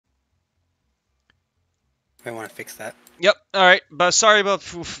I want to fix that. Yep. All right. But sorry about.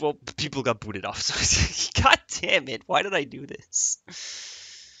 Well, people got booted off. So God damn it! Why did I do this?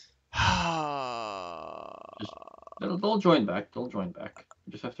 Just, they'll join back. They'll join back.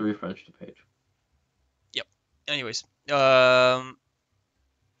 You just have to refresh the page. Yep. Anyways, I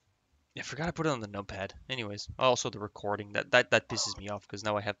forgot I put it on the numpad. Anyways, also the recording that pisses me off because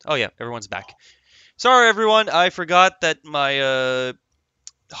now I have. Oh yeah, everyone's back. Sorry everyone, I forgot that my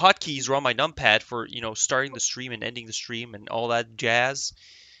hotkeys are on my numpad for starting the stream and ending the stream and all that jazz.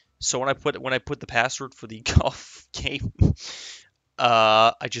 So when I put the password for the golf game,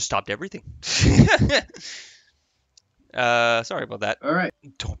 I just stopped everything. Sorry about that. All right.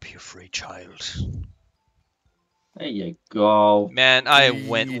 Don't be afraid, child. There you go. Man, I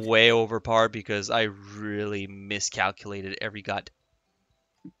went way over par because I really miscalculated every gut.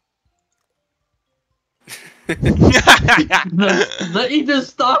 He just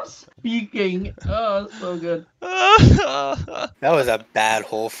stopped speaking. Oh, so good. That was a bad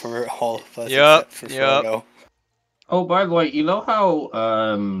hole for all of us. Yep, Except for yep. Frodo. Oh, by the way, you know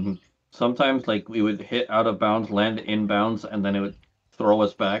how sometimes like we would hit out of bounds, land in bounds, and then it would throw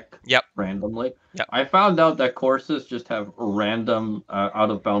us back Yep. randomly? Yep. I found out that courses just have random out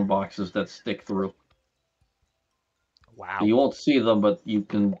of bound boxes that stick through. Wow. So you won't see them, but you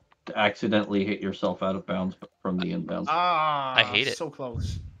can accidentally hit yourself out of bounds from the inbounds. Ah, I hate it. So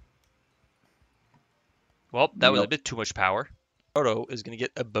close. Well, that was a Yep. bit too much power. Frodo is going to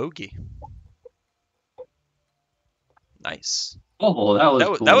get a bogey. Nice. Oh, that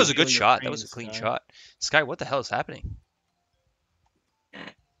was cool. That was a good Feel your shot. That pain, was a clean Sky. shot. Sky, what the hell is happening?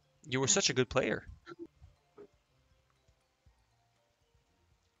 You were such a good player.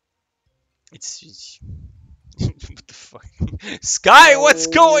 It's what the fuck? Sky, what's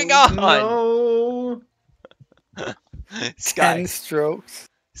going on? No. Sky. 10 strokes.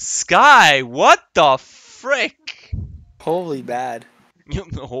 Sky, what the frick? Holy bad.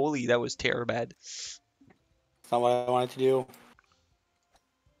 Holy, that was terrible bad. That's not what I wanted to do.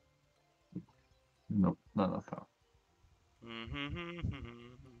 Nope, not enough power.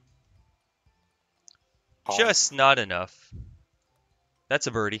 Oh, Just not enough. That's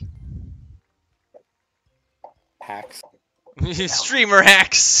a birdie. hacks. Streamer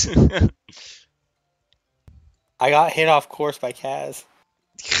hacks. I got hit off course by Kaz.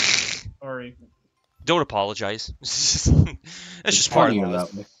 Sorry. Don't apologize. That's just part of Funnier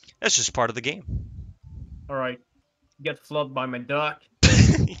that way. That's just part of the game. All right. Get flubbed by my duck.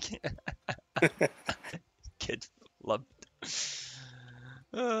 Kid loved.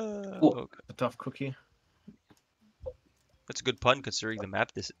 Cool. A tough cookie. That's a good pun considering the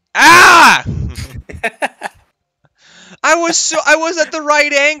map. This. Ah! I was at the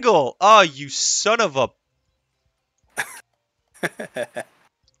right angle. Oh, you son of a.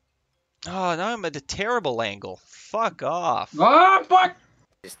 Oh, now I'm at a terrible angle. Fuck off. Ah, fuck!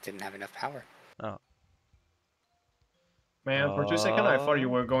 Just didn't have enough power. Oh. Man, for 2 seconds I thought you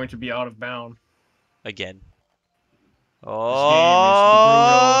were going to be out of bound. Again. This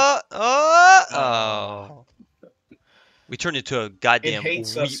Oh. game is brutal. Oh. We turned into a goddamn It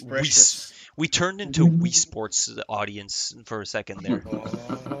hates us, precious. we turned into Wii Sports audience for a second there.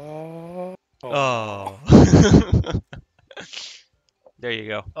 Oh. Oh. There you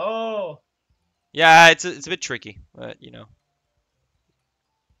go. Oh. Yeah, it's a bit tricky, but you know.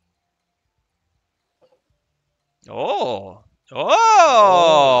 Oh.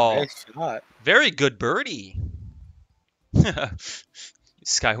 Oh. Nice shot. Very good birdie.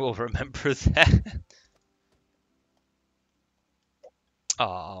 Sky will remember that.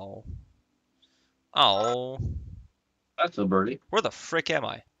 Oh. Oh. That's a birdie. Where the frick am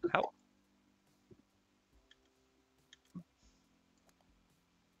I? How?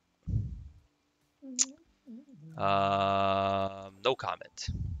 No comment.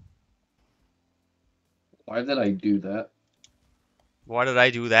 Why did I do that? Why did I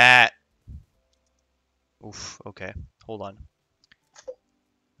do that? Oof, okay. Hold on.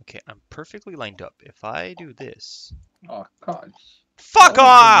 Okay, I'm perfectly lined up. If I do this... Oh, God. Fuck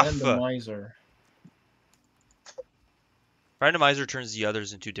off! Randomizer. Randomizer turns the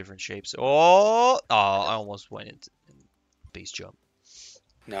others into different shapes. Oh! Oh, I almost went into base jump.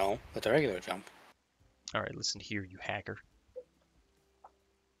 No, with a regular jump. Alright, listen here, you hacker.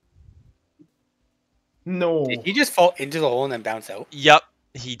 No. Did he just fall into the hole and then bounce out? Yup,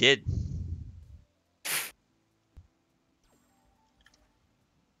 he did.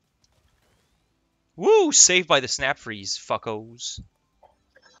 Woo! Saved by the snap freeze, fuckos.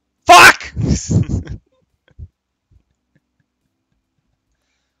 Fuck!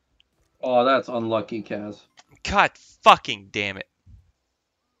 Oh, that's unlucky, Kaz. God fucking damn it.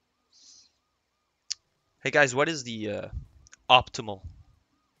 Hey guys, what is the optimal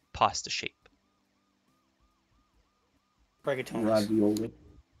pasta shape? Rigatoni. Ravioli.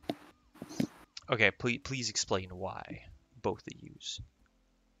 Okay, please explain why both of yous.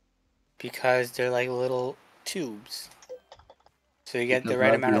 Because they're like little tubes. So you get the Because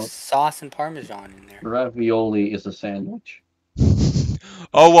right amount of ravioli, sauce and parmesan in there. ravioli is a sandwich.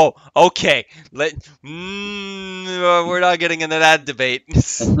 Oh, whoa. Okay. We're not getting into that debate.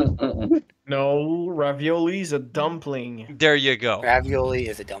 No, ravioli is a dumpling. There you go. Ravioli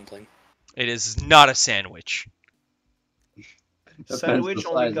is a dumpling. It is not a sandwich. Sandwich the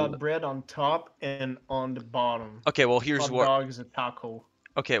only size of got it. bread on top and on the bottom. Okay, well here's Hot what. dog is a taco.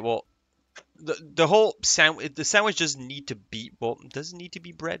 Okay, well the whole sandwich, the sandwich doesn't need to be, well, doesn't need to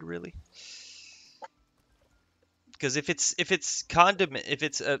be bread really. Because if it's condiment, if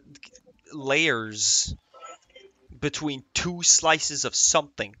it's layers between two slices of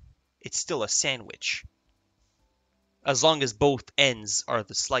something, it's still a sandwich. As long as both ends are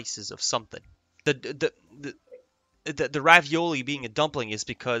the slices of something. The ravioli being a dumpling is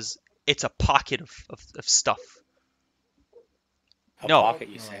because it's a pocket of stuff. A No. pocket,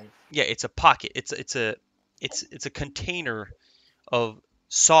 you say? Yeah, it's a pocket. It's a container of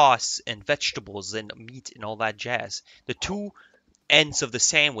sauce and vegetables and meat and all that jazz. The two ends of the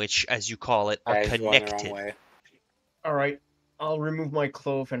sandwich, as you call it, are Guys going the wrong connected. way. Alright, I'll remove my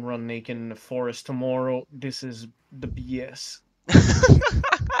clothes and run naked in the forest tomorrow. This is the BS.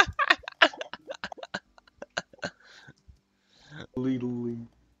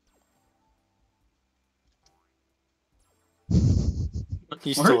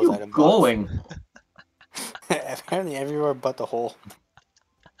 You Where are still you without him, boss. going? Apparently everywhere but the hole.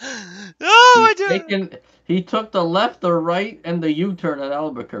 Oh, I do. He took the left, the right, and the U-turn at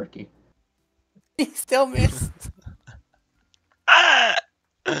Albuquerque. He still missed.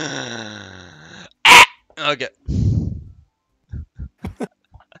 Okay.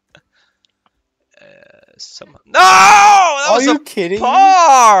 No, that Are was you a kidding me?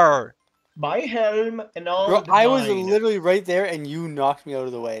 par. My helm and all Bro, the I was nine. literally right there and you knocked me out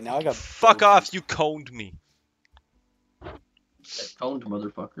of the way. Now I got Fuck bogey. off, you coned me. Owned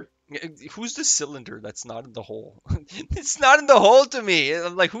motherfucker. Who's the cylinder that's not in the hole? It's not in the hole to me.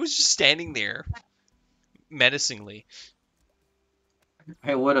 I'm like, who's just standing there menacingly?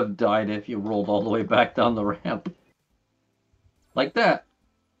 I would have died if you rolled all the way back down the ramp. Like that.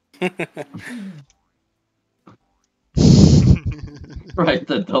 Right,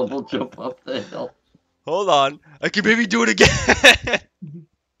 the double jump up the hill. Hold on, I can maybe do it again.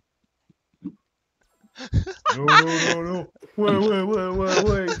 No.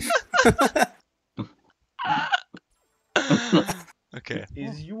 Wait. Okay,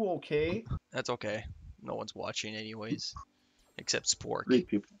 Is you okay? that's okay. No one's watching anyways, except Spork. 3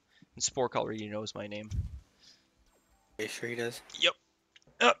 people. And Spork already knows my name. Are you sure he does? Yep.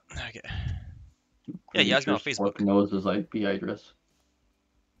 Oh, okay. Yeah, he has me on Facebook. Spork knows his IP address.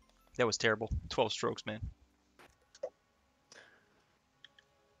 That was terrible. 12 strokes, man.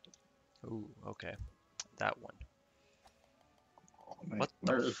 Ooh, okay. That one. What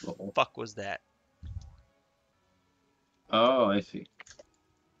the Where's the hole? fuck was that? Oh, I see.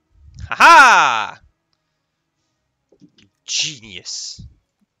 Haha! Genius.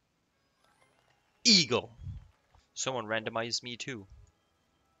 Eagle. Someone randomized me too.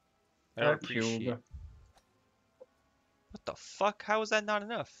 I don't appreciate it. What the fuck? How is that not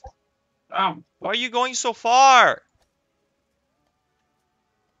enough? Why are you going so far?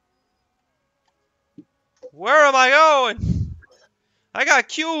 Where am I going? I got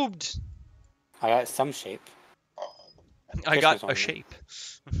cubed. I got some shape. I Christmas got a ornament. shape.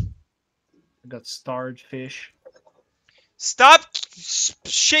 I got starred fish. Stop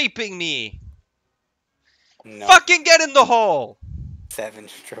shaping me. No. Fucking get in the hole. 7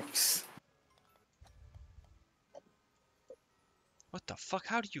 strokes. What the fuck?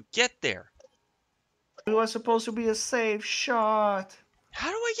 How do you get there? It was supposed to be a safe shot. How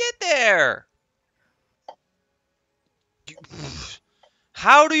do I get there?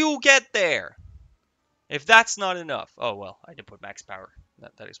 How do you get there? If that's not enough. Oh, well, I did put max power.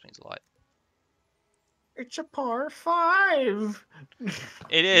 That explains a lot. It's a par 5.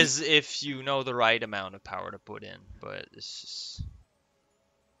 It is if you know the right amount of power to put in, but it's just...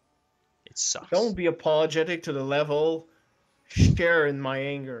 It sucks. Don't be apologetic to the level. Share in my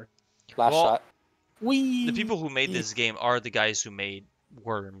anger. Last Well, shot. Whee! The people who made this game are the guys who made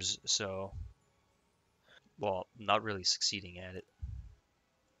Worms, so... Well, not really succeeding at it.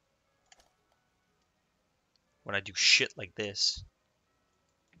 When I do shit like this.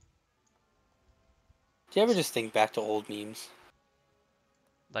 Do you ever just think back to old memes?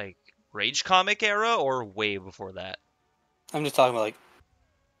 Like, Rage comic era or way before that? I'm just talking about like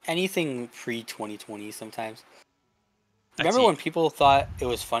anything pre 2020 sometimes. That's Remember it. when people thought it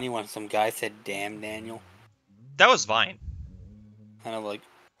was funny when some guy said "damn Daniel"? That was Vine. And I'm like,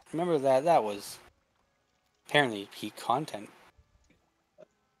 remember that? That was apparently peak content.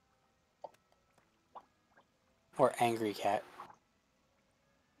 Or Angry Cat.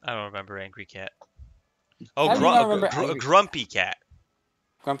 I don't remember Angry Cat. Oh, How do you not remember Angry Cat? Grumpy Cat.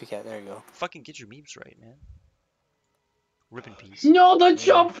 Grumpy Cat, there you go. Fucking get your memes right, man. Rip in peace. No, the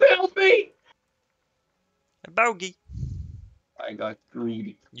jump failed me. A bogey. I got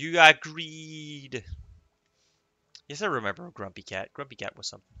greedy. You got greed. Yes, I remember Grumpy Cat. Grumpy Cat was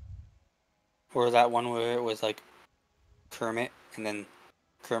something. Or that one where it was like Kermit and then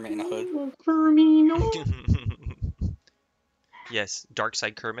Kermit in a hood. Yes, Dark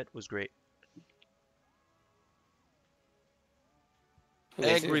Side Kermit was great. Okay,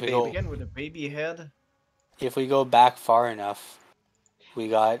 so Angry if we Baby. go- Again with a baby head. If we go back far enough, we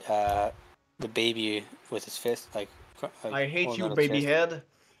got the baby with his fist, like. I hate holding you, out a baby fist. head.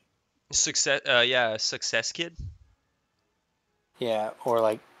 Success. Yeah, Success Kid. Yeah, or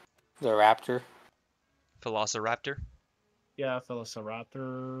like the raptor. Velociraptor. Yeah,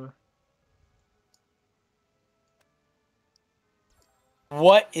 Velociraptor.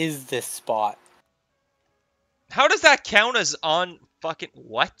 What is this spot? How does that count as on fucking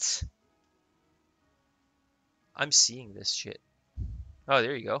what? I'm seeing this shit. Oh,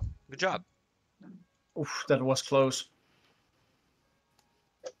 there you go. Good job. Oof, that was close.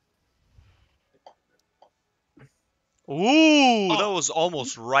 Ooh, that Oh. was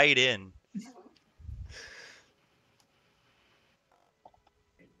almost right in.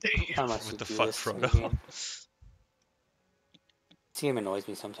 How much What you the do fuck, this to me, Frodo? game? This game annoys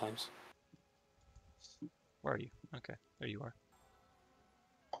me sometimes. Where are you? Okay, there you are.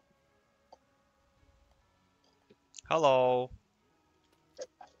 Hello.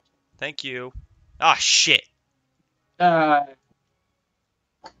 Thank you. Ah, shit. Hey,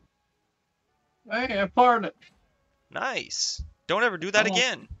 I farted. Nice. Don't ever do that Oh.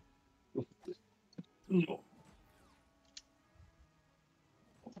 again.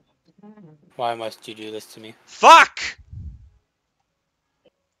 Why must you do this to me? Fuck!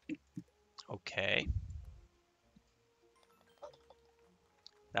 Okay.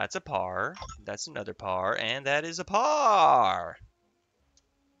 That's a par. That's another par. And that is a par.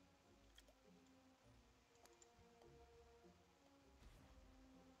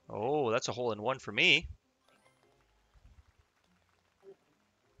 Oh, that's a hole in one for me.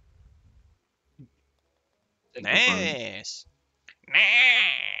 Nice.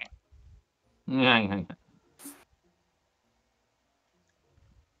 Nah.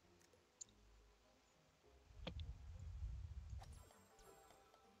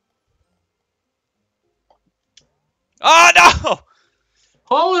 Oh, no!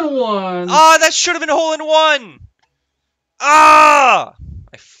 Hole in one. Oh, that should have been a hole in one! Ah!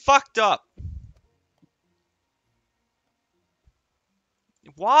 I fucked up.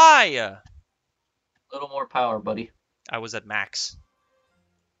 Why? A little more power, buddy. I was at max.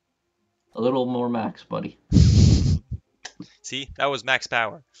 A little more max, buddy. See, that was max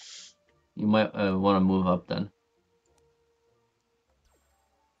power. You might want to move up then.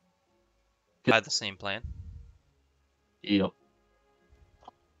 I had the same plan. Yep.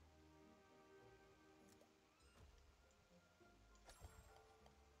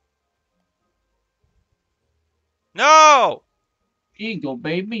 No! Eagle,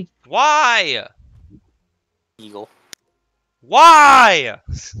 baby. Why? Eagle. Why?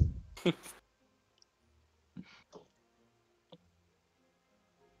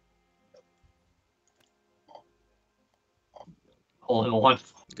 Hole in one.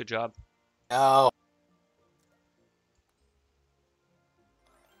 Good job. No.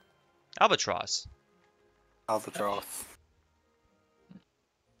 Albatross. Albatross.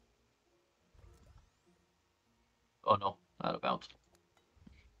 Oh no, out of bounds.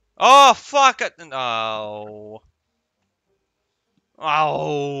 Oh, fuck. No.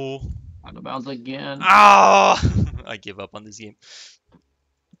 Oh. Out of bounds again. Oh. I give up on this game.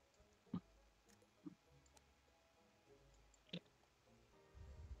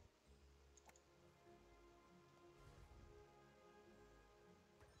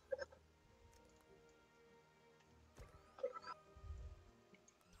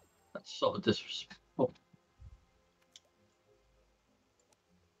 That's so disrespectful.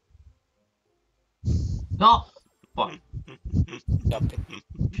 No! Fuck. Jump it.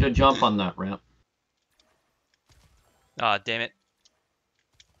 Should jump on that ramp. Ah, damn it.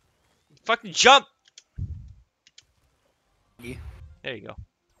 Fucking jump! Yeah. There you go.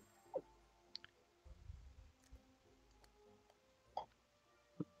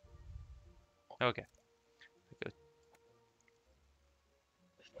 Okay. Good.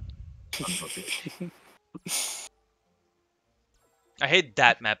 I hate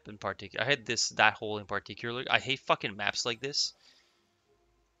that map in particular. I hate that hole in particular. I hate fucking maps like this.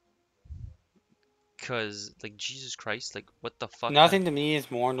 Cause like Jesus Christ, like what the fuck, man? Nothing to me is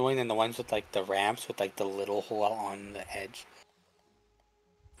more annoying than the ones with like the ramps with like the little hole on the edge.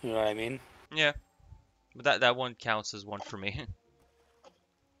 You know what I mean? Yeah, but that one counts as one for me.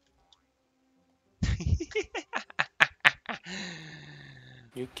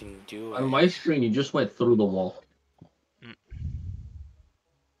 You can do On it. my screen, you just went through the wall. Mm.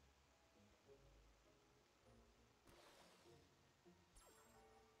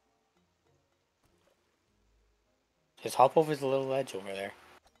 Just hop over the little ledge over there.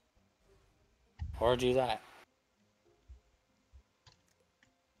 Or do that.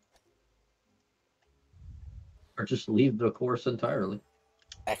 Or just leave the course entirely.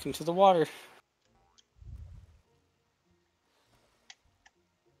 Back into the water.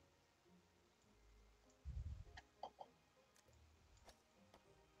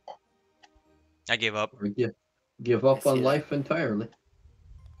 I gave up. Or give up I on see life entirely.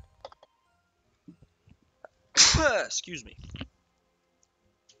 Excuse me.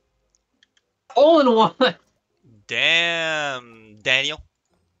 All in one! Damn, Daniel.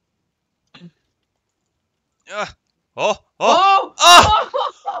 Oh, oh, Oh!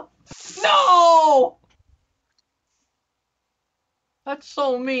 ah! No! That's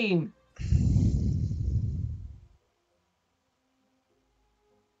so mean.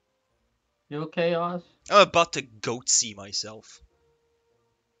 You okay, Oz? I'm about to goatsy myself.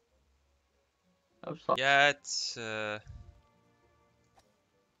 I'm sorry. Yeah, it's a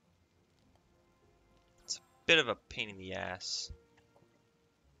bit of a pain in the ass.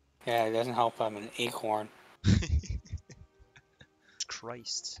 Yeah, it doesn't help I'm an acorn.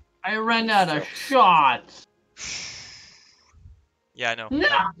 Christ. I ran out of shots. Yeah, I know. No!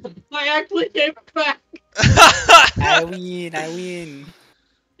 I actually gave it back. I win, I win.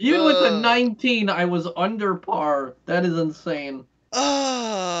 Even with a 19, I was under par. That is insane. Alright.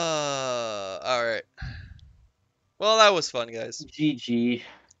 Well, that was fun, guys. GG.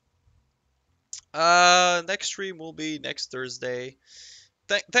 Next stream will be next Thursday.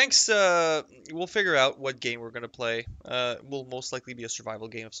 Thanks. We'll figure out what game we're gonna play. Will most likely be a survival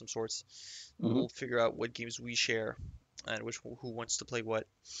game of some sorts. We'll figure out what games we share and who wants to play what.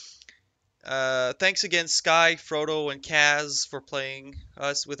 Thanks again, Sky, Frodo, and Kaz for playing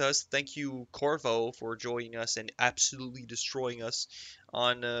with us. Thank you, Corvo, for joining us and absolutely destroying us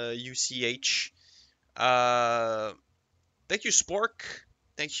on UCH. Thank you, Spork.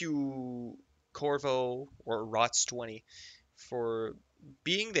 Thank you, Corvo or Rots20 for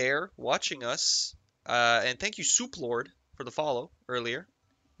being there, watching us. And thank you, Soup Lord, for the follow earlier.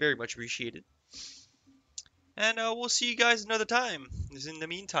 Very much appreciated. And we'll see you guys another time. In the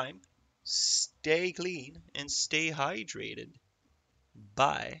meantime, stay clean and stay hydrated.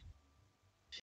 Bye.